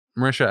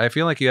Marisha, I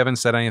feel like you haven't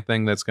said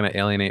anything that's going to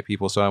alienate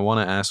people, so I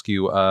want to ask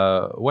you,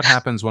 what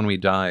happens when we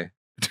die?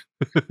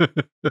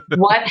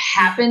 What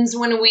happens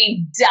when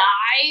we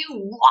die?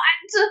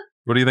 What?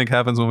 What do you think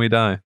happens when we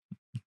die?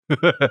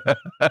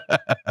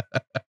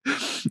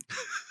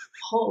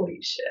 Holy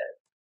shit.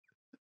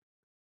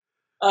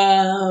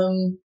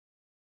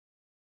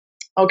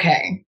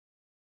 Okay.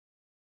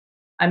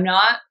 I'm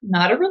not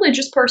a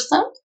religious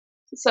person,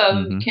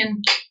 so we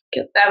can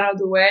get that out of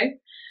the way.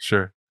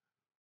 Sure.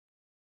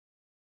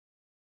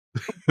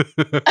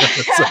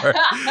 Sorry.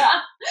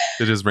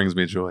 It just brings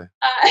me joy.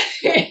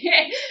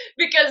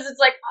 Because it's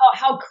like, oh,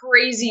 how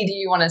crazy do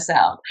you want to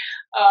sound?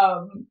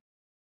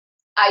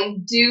 I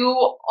do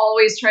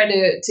always try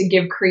to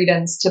give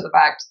credence to the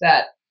fact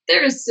that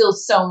there is still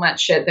so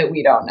much shit that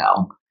we don't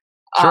know.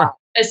 Sure.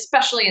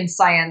 Especially in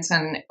science,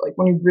 and like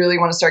when you really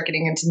want to start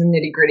getting into the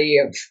nitty gritty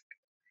of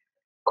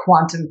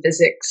quantum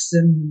physics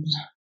and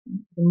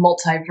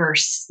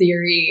multiverse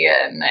theory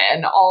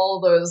and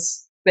all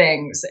those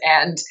things,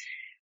 and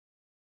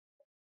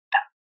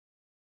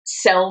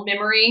cell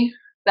memory.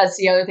 That's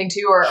the other thing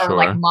too, or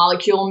like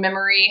molecule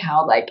memory,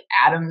 how like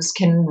atoms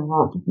can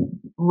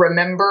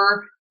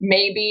remember.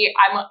 Maybe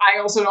I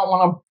also don't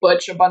want to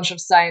butch a bunch of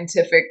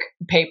scientific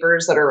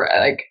papers that are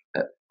like,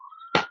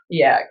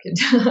 I could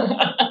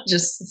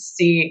just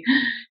see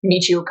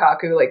Michio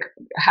Kaku like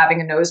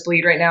having a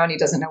nosebleed right now, and he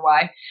doesn't know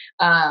why.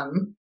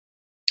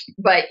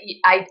 But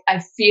I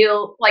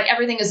feel like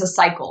everything is a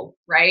cycle,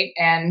 right?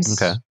 And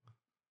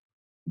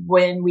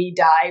when we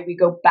die, we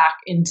go back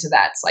into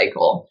that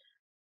cycle.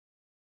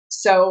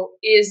 So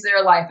is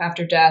there life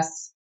after death?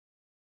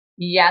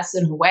 Yes,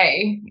 in a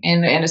way,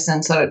 in a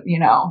sense that, you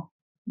know,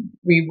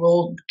 we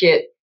will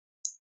get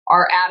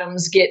our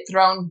atoms get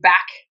thrown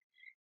back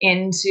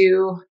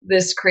into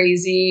this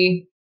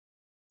crazy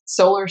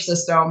solar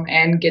system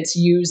and gets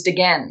used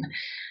again.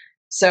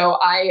 So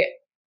I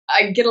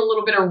get a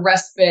little bit of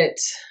respite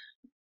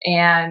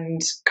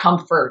and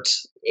comfort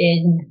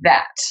in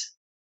that.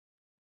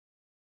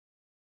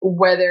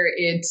 Whether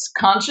it's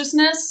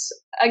consciousness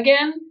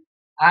again,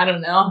 I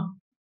don't know.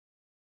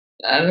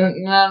 I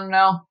don't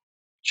know.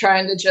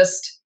 Trying to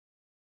just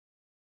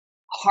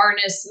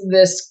harness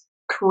this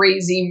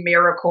crazy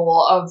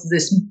miracle of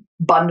this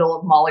bundle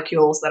of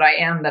molecules that I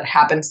am that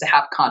happens to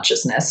have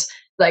consciousness.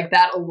 Like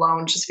that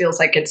alone just feels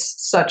like it's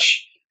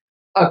such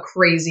a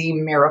crazy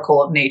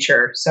miracle of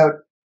nature. So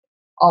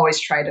always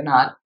try to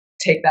not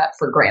take that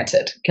for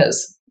granted,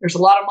 because there's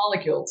a lot of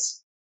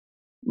molecules.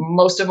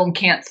 Most of them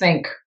can't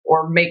think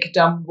or make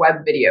dumb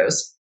web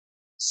videos.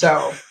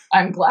 So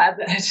I'm glad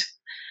that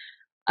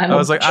I'm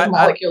a bunch of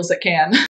molecules that can.